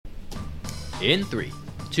In 3,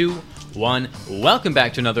 2, 1. Welcome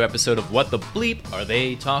back to another episode of What the Bleep Are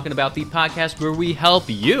They Talking About, the podcast where we help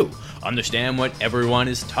you understand what everyone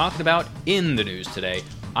is talking about in the news today.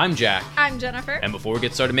 I'm Jack. I'm Jennifer. And before we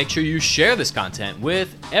get started, make sure you share this content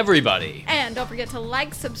with everybody. And don't forget to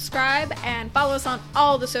like, subscribe, and follow us on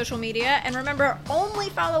all the social media. And remember, only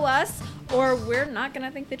follow us or we're not going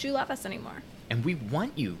to think that you love us anymore. And we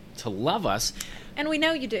want you to love us. And we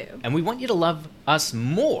know you do. And we want you to love us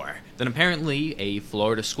more than apparently a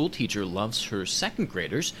Florida school teacher loves her second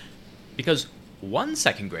graders, because one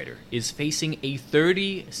second grader is facing a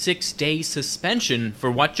 36-day suspension for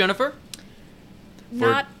what, Jennifer?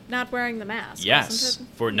 Not wearing the mask. Yes,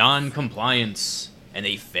 for non-compliance and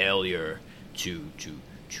a failure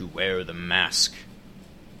to wear the mask.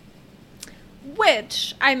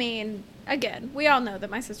 Which, I mean, again, we all know that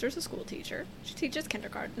my sister's a school teacher. She teaches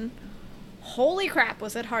kindergarten. Holy crap,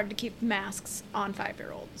 was it hard to keep masks on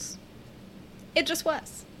 5-year-olds. It just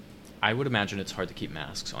was. I would imagine it's hard to keep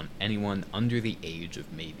masks on anyone under the age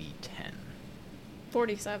of maybe 10.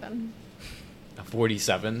 47.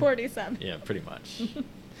 47? 47. Yeah, pretty much.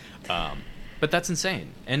 But that's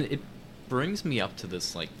insane. And it brings me up to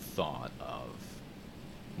this, thought of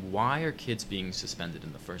why are kids being suspended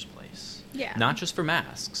in the first place? Yeah. Not just for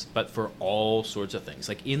masks, but for all sorts of things.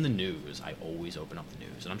 Like in the news, I always open up the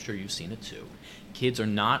news, and I'm sure you've seen it too. Kids are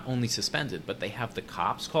not only suspended, but they have the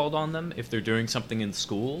cops called on them if they're doing something in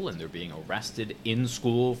school, and they're being arrested in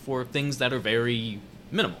school for things that are very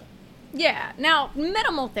minimal. Yeah. Now,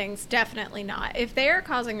 minimal things, definitely not. If they're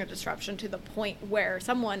causing a disruption to the point where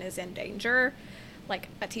someone is in danger, like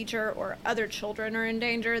a teacher or other children are in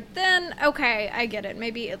danger, then, okay, I get it.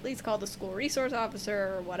 Maybe at least call the school resource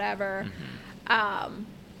officer or whatever. Mm-hmm.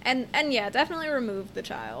 And yeah, definitely remove the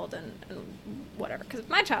child and whatever. Because if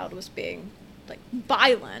my child was being,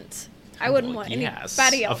 violent, I wouldn't want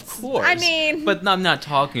anybody else. Of course. I mean... But I'm not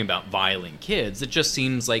talking about violent kids. It just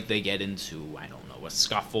seems like they get into, I don't know, a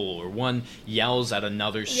scuffle, or one yells at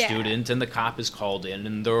another student and the cop is called in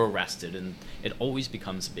and they're arrested, and it always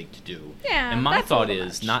becomes a big to-do. Yeah, and my thought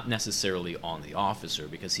is not necessarily on the officer,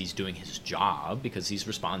 because he's doing his job, because he's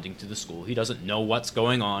responding to the school. He doesn't know what's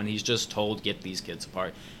going on. He's just told, get these kids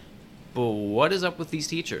apart. But what is up with these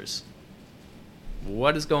teachers?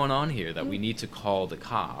 What is going on here that we need to call the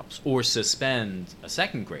cops or suspend a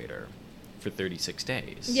second grader for 36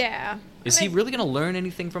 days? Yeah. Is he really going to learn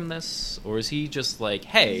anything from this? Or is he just like,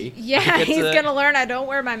 hey... Yeah, he's going to learn I don't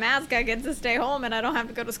wear my mask, I get to stay home, and I don't have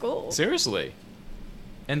to go to school. Seriously.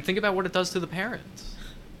 And think about what it does to the parents.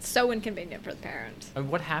 So inconvenient for the parent.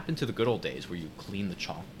 And what happened to the good old days where you clean the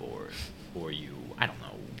chalkboard, or you, I don't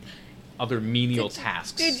know, other menial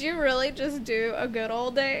tasks? Did you really just do a good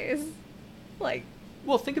old days?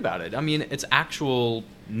 Well, think about it. I mean, it's actual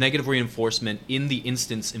negative reinforcement in the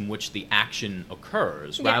instance in which the action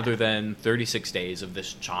occurs, rather than 36 days of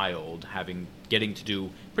this child getting to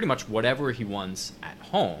do pretty much whatever he wants at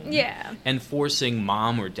home. Yeah. And forcing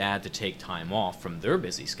mom or dad to take time off from their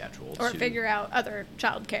busy schedule. Or figure out other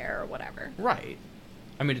childcare or whatever. Right.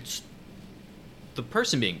 I mean, the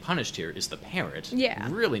person being punished here is the parent,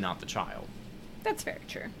 really not the child. That's very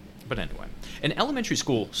true. But anyway, an elementary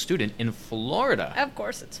school student in Florida. Of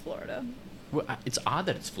course it's Florida. Well, it's odd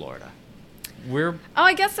that it's Florida. Oh,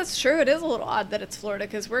 I guess that's true. It is a little odd that it's Florida,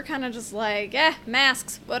 because we're kind of just like,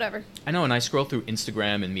 masks, whatever. I know, and I scroll through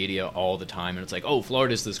Instagram and media all the time, and it's like, oh,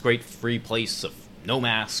 Florida's this great free place of no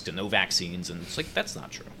masks and no vaccines, and it's like, that's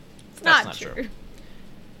not true. That's not true.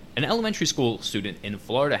 An elementary school student in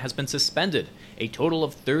Florida has been suspended a total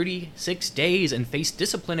of 36 days and faced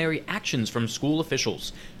disciplinary actions from school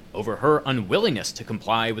officials over her unwillingness to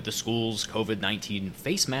comply with the school's COVID-19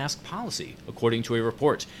 face mask policy, according to a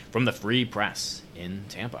report from the Free Press in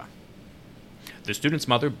Tampa. The student's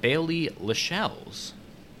mother, Bailey Lascelles,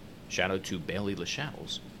 shout out to Bailey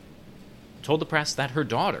Lascelles, told the press that her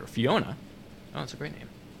daughter, Fiona, oh, that's a great name,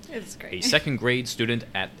 it's great, a second grade student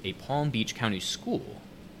at a Palm Beach County school,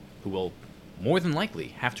 who will more than likely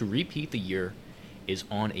have to repeat the year, is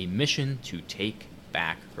on a mission to take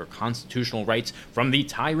back her constitutional rights from the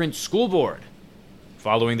tyrant school board,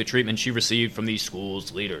 following the treatment she received from the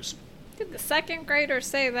school's leaders. Did the second grader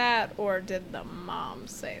say that, or did the mom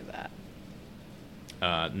say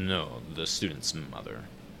that? No, the student's mother.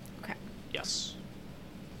 Okay. Yes.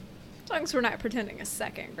 As long as we're not pretending a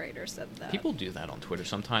second grader said that. People do that on Twitter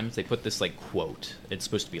sometimes. They put this, quote. It's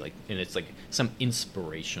supposed to be, and it's, some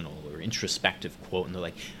inspirational or introspective quote, and they're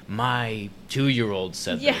like, my 2-year-old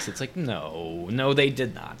said this. It's like, no, they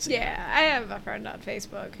did not say that. I have a friend on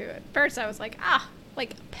Facebook who, at first I was like,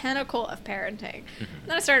 pinnacle of parenting. Mm-hmm. And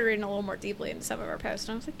then I started reading a little more deeply into some of her posts,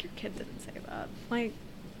 and I was like, your kid didn't say that.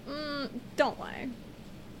 Don't lie.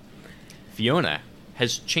 Fiona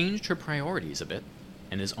has changed her priorities a bit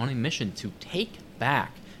and is on a mission to take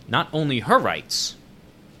back not only her rights,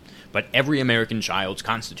 but every American child's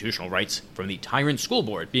constitutional rights from the tyrant school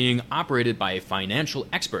board being operated by a financial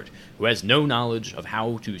expert who has no knowledge of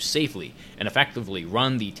how to safely and effectively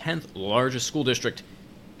run the 10th largest school district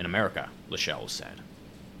in America, Lachelle said.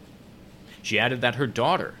 She added that her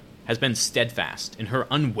daughter has been steadfast in her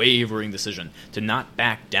unwavering decision to not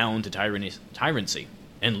back down to tyranny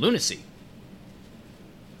and lunacy,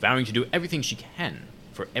 vowing to do everything she can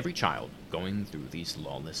for every child going through these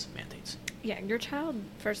lawless mandates. Yeah, your child,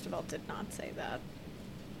 first of all, did not say that.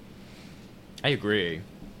 I agree.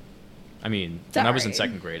 I mean, when I was in Sorry.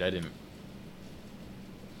 2nd grade, I didn't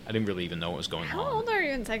really even know what was going How on. old are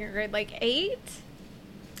you in 2nd grade? Like 8?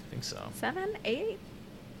 I think so. 7? 8?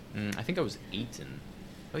 I think I was 8 and...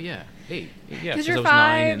 Oh, yeah. 8. Yeah, Because I you're was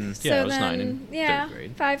 5, 9 and... so Yeah, I was then, 9 in 3rd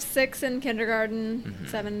grade. 5, 6 in kindergarten, Mhm.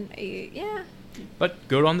 7, 8, yeah. But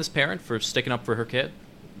good on this parent for sticking up for her kid.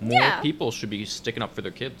 More Yeah. people should be sticking up for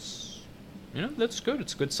their kids. You know, that's good.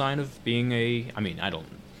 It's a good sign of being a... I mean, I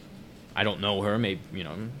don't know her. Maybe, you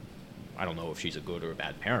know... I don't know if she's a good or a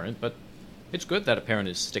bad parent, but it's good that a parent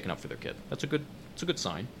is sticking up for their kid. It's a good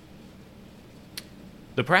sign.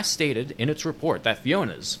 The press stated in its report that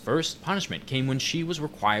Fiona's first punishment came when she was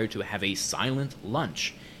required to have a silent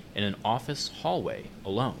lunch in an office hallway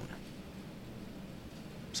alone.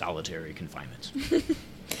 Solitary confinement.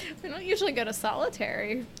 We don't usually go to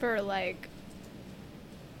solitary for, like,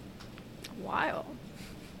 a while.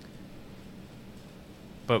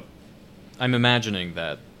 But I'm imagining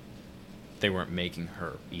that they weren't making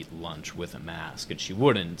her eat lunch with a mask, and she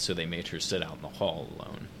wouldn't, so they made her sit out in the hall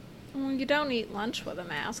alone. Well, you don't eat lunch with a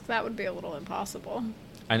mask. That would be a little impossible.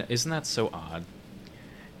 And isn't that so odd?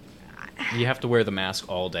 You have to wear the mask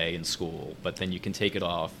all day in school, but then you can take it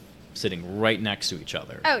off sitting right next to each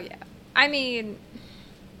other. Oh, yeah. I mean,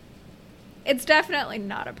 it's definitely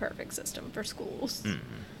not a perfect system for schools.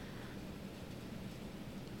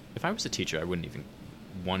 If I was a teacher, I wouldn't even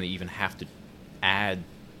want to even have to add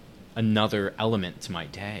another element to my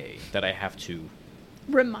day that I have to...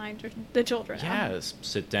 Remind the children. Yes,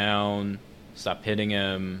 sit down, stop hitting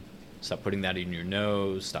him, stop putting that in your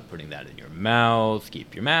nose, stop putting that in your mouth,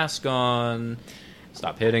 keep your mask on,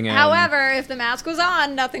 stop hitting him. However, if the mask was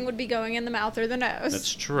on, nothing would be going in the mouth or the nose.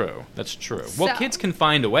 That's true. That's true. Well, So- kids can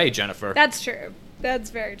find a way, Jennifer. That's true. That's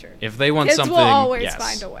very true. If they want Kids something, will always yes.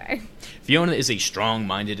 find a way. Fiona is a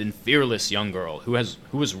strong-minded and fearless young girl who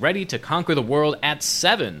is ready to conquer the world at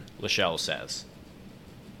 7, Lachelle says.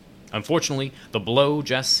 Unfortunately, the blows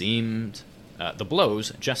just seemed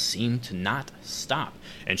to not stop,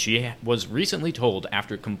 and she was recently told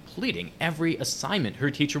after completing every assignment her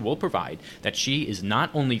teacher will provide that she is not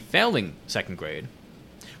only failing 2nd grade,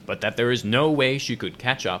 but that there is no way she could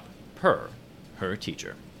catch up per her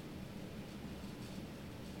teacher.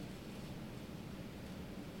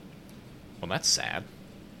 Well, that's sad.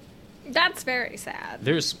 That's very sad.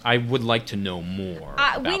 I would like to know more. We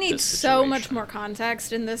about need this so much situation. more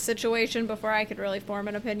context in this situation before I could really form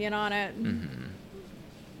an opinion on it. In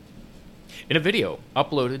a video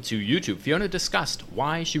uploaded to YouTube, Fiona discussed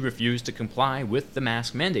why she refused to comply with the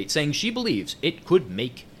mask mandate, saying she believes it could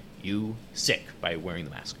make you sick by wearing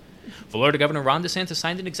the mask. Florida Governor Ron DeSantis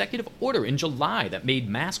signed an executive order in July that made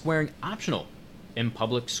mask wearing optional in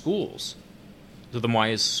public schools. So then why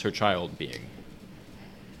is her child being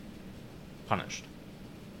punished?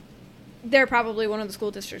 They're probably one of the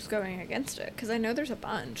school districts going against it, because I know there's a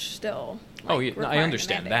bunch still. Oh, like, yeah, I requiring the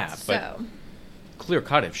understand mandates, that, but so. Clear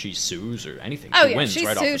cut if she sues or anything. Oh, She yeah, wins she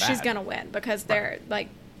right off the sues, she's bat. going to win, because they're, like,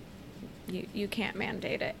 you can't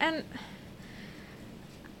mandate it. And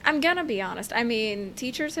I'm going to be honest. I mean,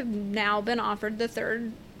 teachers have now been offered a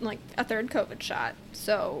third COVID shot.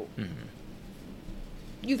 So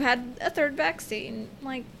you've had a third vaccine.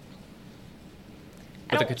 Like,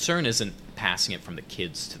 But the concern isn't passing it from the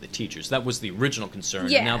kids to the teachers. That was the original concern.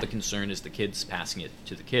 Yeah. And now the concern is the kids passing it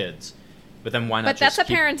to the kids. But then why not but that's just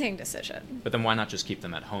a parenting decision. But then why not just keep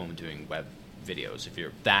them at home doing web videos if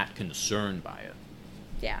you're that concerned by it?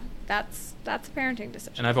 Yeah, that's a parenting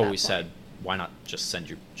decision. And I've at that always point. said, why not just send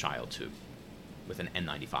your child with an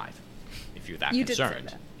N95 if you're that You did say concerned?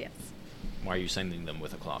 that, yes. Why are you sending them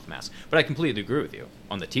with a cloth mask? But I completely agree with you.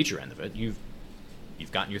 On the teacher end of it, you've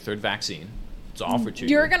gotten your third vaccine. It's offered to you.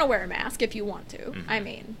 You're going to wear a mask if you want to. Mhm. I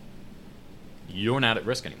mean, You're not at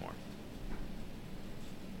risk anymore.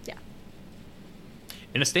 yeah.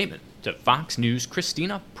 In a statement to Fox News,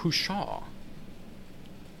 Christina Pushaw,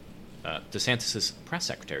 DeSantis' press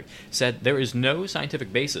secretary, said there is no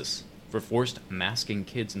scientific basis for forced masking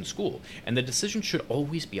kids in school, and the decision should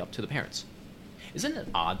always be up to the parents. Isn't it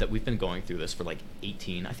odd that we've been going through this for like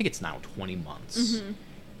 18, I think it's now 20 months,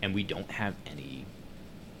 and we don't have any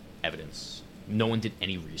evidence? No one did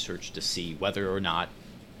any research to see whether or not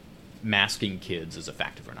masking kids is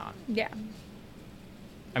effective or not. Yeah.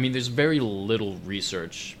 I mean, there's very little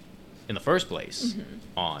research in the first place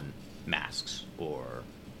on masks or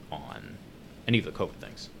on any of the COVID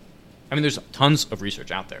things. I mean, there's tons of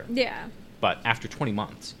research out there. Yeah. But after 20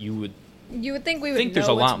 months, you would think we would know there's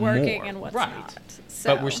a what's lot working more. and what's Right. not.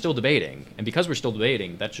 So. But we're still debating. And because we're still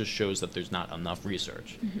debating, that just shows that there's not enough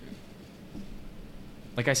research.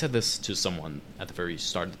 Like I said this to someone at the very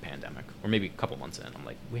start of the pandemic, or maybe a couple months in. I'm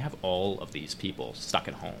like, we have all of these people stuck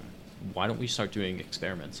at home. Why don't we start doing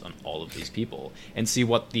experiments on all of these people and see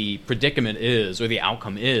what the predicament is or the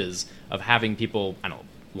outcome is of having people, I don't know,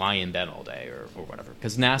 lie in bed all day or whatever.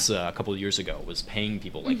 Because NASA a couple of years ago was paying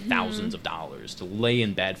people like thousands of dollars to lay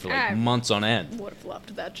in bed for like months on end. Would have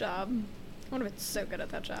loved that job. I would have been so good at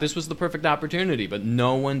that job. This was the perfect opportunity, but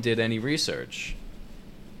no one did any research.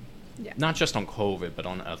 Yeah. Not just on COVID, but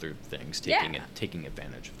on other things, taking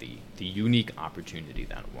advantage of the unique opportunity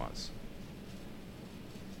that it was.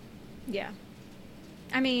 Yeah.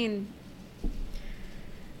 I mean,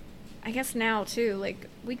 I guess now, too, like,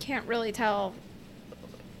 we can't really tell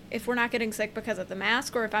if we're not getting sick because of the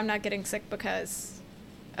mask or if I'm not getting sick because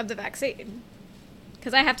of the vaccine.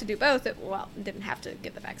 Because I have to do both. Well, didn't have to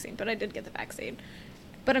get the vaccine, but I did get the vaccine.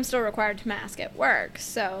 But I'm still required to mask at work.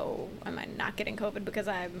 So am I not getting COVID because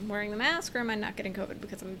I'm wearing the mask, or am I not getting COVID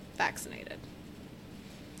because I'm vaccinated?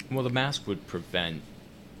 Well, the mask would prevent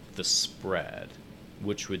the spread,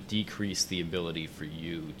 which would decrease the ability for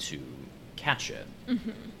you to catch it.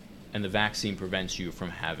 And the vaccine prevents you from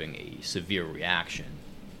having a severe reaction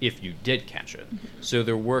if you did catch it. So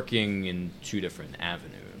they're working in two different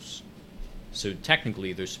avenues. So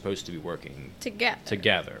technically, they're supposed to be working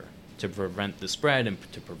together to prevent the spread and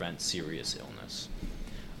to prevent serious illness.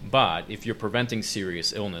 But if you're preventing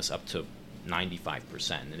serious illness up to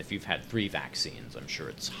 95%, and if you've had 3 vaccines, I'm sure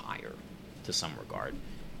it's higher to some regard,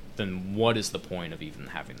 then what is the point of even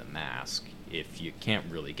having the mask if you can't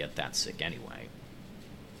really get that sick anyway?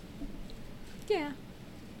 Yeah.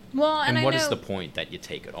 Well, and what I is know, the point that you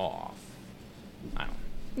take it off? I don't know.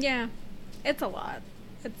 Yeah. It's a lot.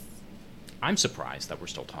 I'm surprised that we're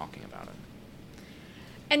still talking about it.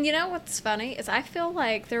 And you know what's funny is I feel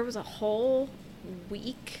like there was a whole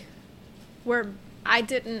week where I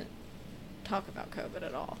didn't talk about COVID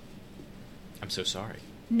at all. I'm so sorry.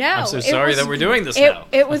 No. I'm so sorry that we're doing this now.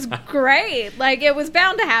 It was great. Like, it was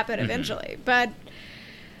bound to happen eventually. But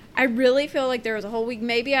I really feel like there was a whole week.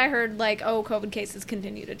 Maybe I heard, like, oh, COVID cases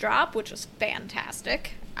continue to drop, which was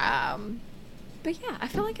fantastic. But yeah, I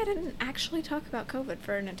feel like I didn't actually talk about COVID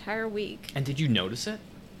for an entire week. And did you notice it?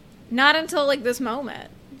 Not until, like, this moment.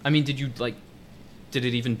 I mean, did it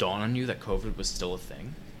even dawn on you that COVID was still a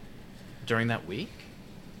thing during that week?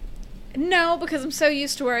 No, because I'm so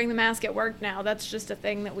used to wearing the mask at work now. That's just a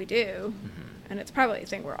thing that we do. And it's probably a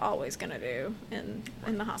thing we're always going to do in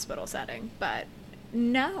the hospital setting. But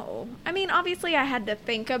no. I mean, obviously I had to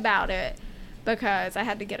think about it because I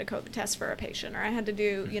had to get a COVID test for a patient, or I had to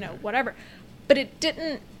do, whatever. But it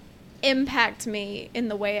didn't impact me in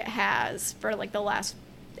the way it has for, like, the last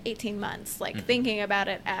 18 months. Like, thinking about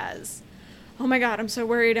it as, oh, my God, I'm so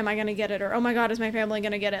worried. Am I going to get it? Or, oh, my God, is my family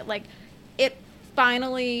going to get it? Like, it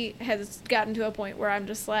finally has gotten to a point where I'm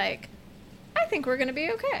just like, I think we're going to be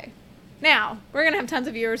okay. Now, we're going to have tons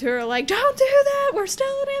of viewers who are like, don't do that. We're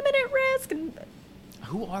still at imminent risk. And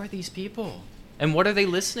who are these people? And what are they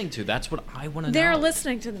listening to? That's what I want to know. They're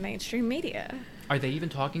listening to the mainstream media. Are they even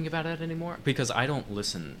talking about it anymore? Because I don't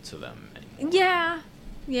listen to them anymore.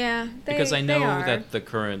 Yeah. Because I know that the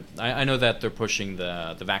current... I know that they're pushing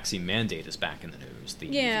the vaccine mandate is back in the news.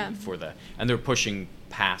 And they're pushing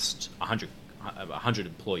past 100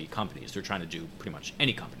 employee companies. They're trying to do pretty much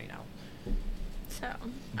any company now. So...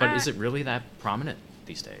 But is it really that prominent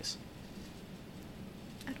these days?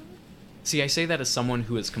 I don't know. See, I say that as someone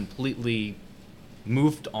who has completely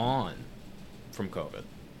moved on from COVID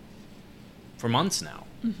for months now.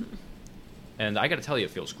 And I got to tell you,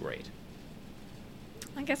 it feels great.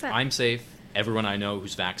 Like I said, I'm safe. Everyone I know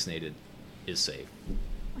who's vaccinated is safe.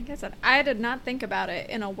 Like I said, I did not think about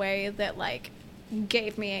it in a way that, like,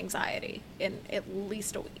 gave me anxiety in at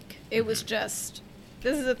least a week. It was just,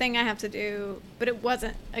 this is a thing I have to do, but it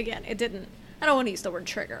wasn't, again, it didn't, I don't want to use the word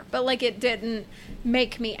trigger, but, like, it didn't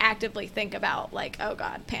make me actively think about, like, oh,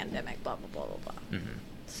 God, pandemic, blah, blah, blah, blah, blah.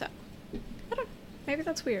 So, I don't know. Maybe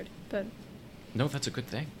that's weird, but... No, that's a good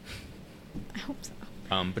thing. I hope so.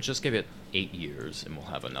 But just give it 8 years and we'll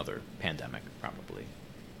have another pandemic, probably.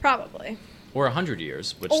 Probably. Or 100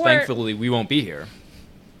 years, which Or- thankfully we won't be here.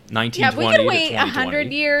 Yeah, if 1920 we could to wait 2020.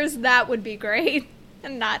 100 years, that would be great.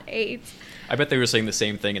 And not 8. I bet they were saying the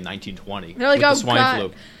same thing in 1920 They're like, with oh, the swine God,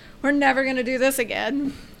 flu. we're never going to do this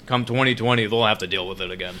again. Come 2020, they'll have to deal with it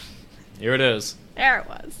again. Here it is. There it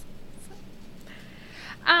was.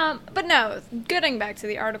 But no, getting back to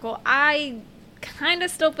the article, I kind of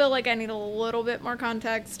still feel like I need a little bit more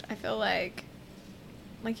context. I feel like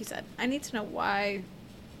you said, I need to know why,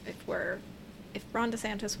 if Ron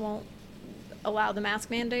DeSantis won't allow the mask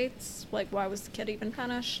mandates, like why was the kid even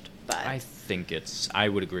punished? But I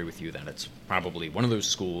would agree with you that it's probably one of those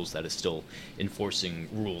schools that is still enforcing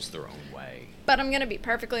rules their own way. But I'm going to be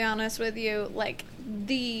perfectly honest with you, like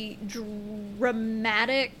the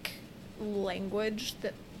dramatic language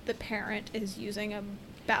that the parent is using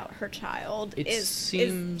about her child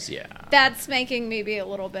that's making me be a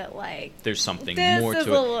little bit like, there's something this more is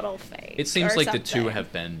to it. a little fake. It seems or like the two something.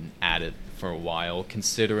 have been at it for a while,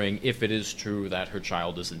 considering if it is true that her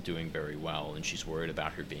child isn't doing very well and she's worried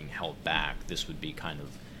about her being held back, this would be kind of,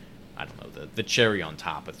 I don't know, the cherry on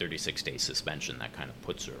top, a 36-day suspension that kind of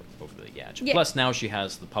puts her over the edge. Yeah. Plus, now she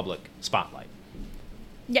has the public spotlight.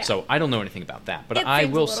 Yeah. So I don't know anything about that, but It I seems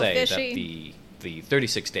a will little say fishy. that the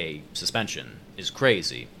 36-day suspension is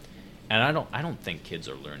crazy, and I don't think kids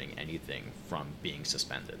are learning anything from being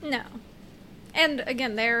suspended. No. And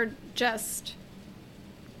again, they're just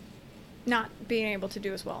not being able to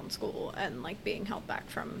do as well in school and like being held back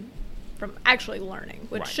from actually learning,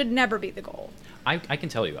 which Right. should never be the goal. I can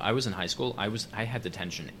tell you, I was in high school. I had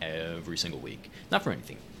detention every single week, not for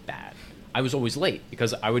anything bad. I was always late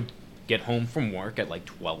because I would get home from work at like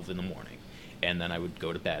 12 in the morning, and then I would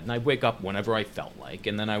go to bed, and I'd wake up whenever I felt like,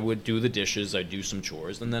 and then I would do the dishes, I'd do some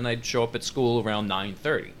chores, and then I'd show up at school around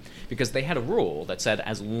 9:30 because they had a rule that said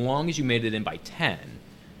as long as you made it in by 10,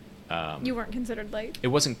 You weren't considered late. it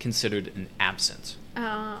wasn't considered an absence,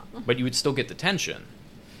 So but you would still get detention.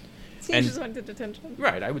 you And- just went to detention.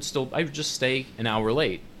 Right, I would just stay an hour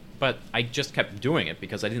late, but I just kept doing it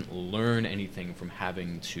because I didn't learn anything from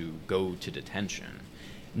having to go to detention.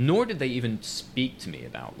 Nor did they even speak to me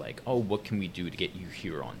about like, oh, what can we do to get you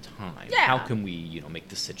here on time? Yeah. How can we, make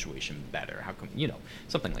the situation better? How can,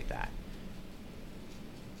 something like that.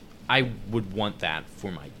 I would want that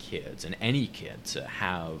for my kids and any kid to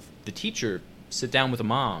have the teacher sit down with a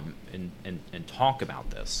mom and talk about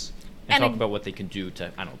this. And talk about what they can do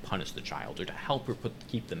to, I don't know, punish the child or to help her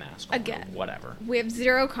keep the mask on Again, or whatever. We have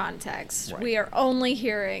zero context. Right. We are only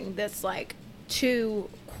hearing this like to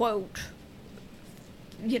quote,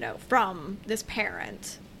 from this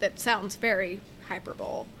parent that sounds very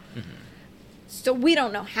hyperbole. Mm-hmm. So we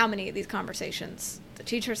don't know how many of these conversations the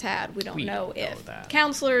teachers had. We don't know if that.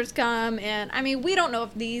 counselors come in. I mean, we don't know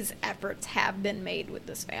if these efforts have been made with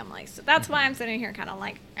this family. So that's why I'm sitting here kind of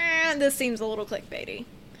like, this seems a little clickbaity.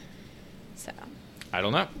 So I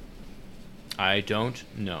don't know. I don't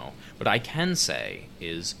know. What I can say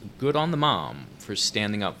is good on the mom for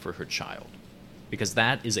standing up for her child. Because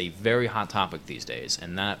that is a very hot topic these days,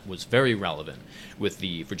 and that was very relevant with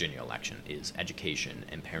the Virginia election, is education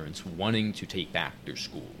and parents wanting to take back their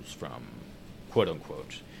schools from,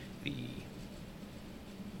 quote-unquote,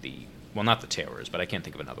 well, not the terrors, but I can't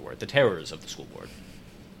think of another word, the terrors of the school board.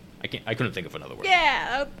 I couldn't think of another word.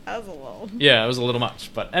 yeah, that was a little. Yeah, it was a little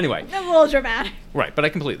much, but anyway. That was a little dramatic. Right, but I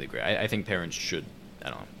completely agree. I think parents should,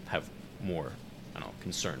 have more,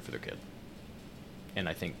 concern for their kid. And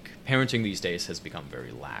I think parenting these days has become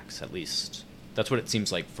very lax. At least that's what it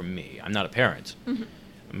seems like for me. I'm not a parent,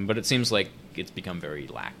 but it seems like it's become very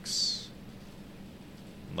lax.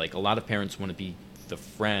 Like a lot of parents want to be the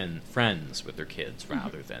friends with their kids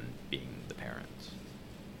rather than being the parents.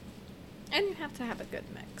 And you have to have a good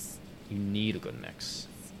mix. You need a good mix.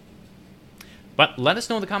 But let us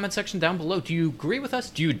know in the comment section down below. Do you agree with us?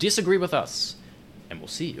 Do you disagree with us? And we'll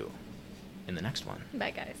see you in the next one.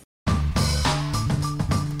 Bye, guys.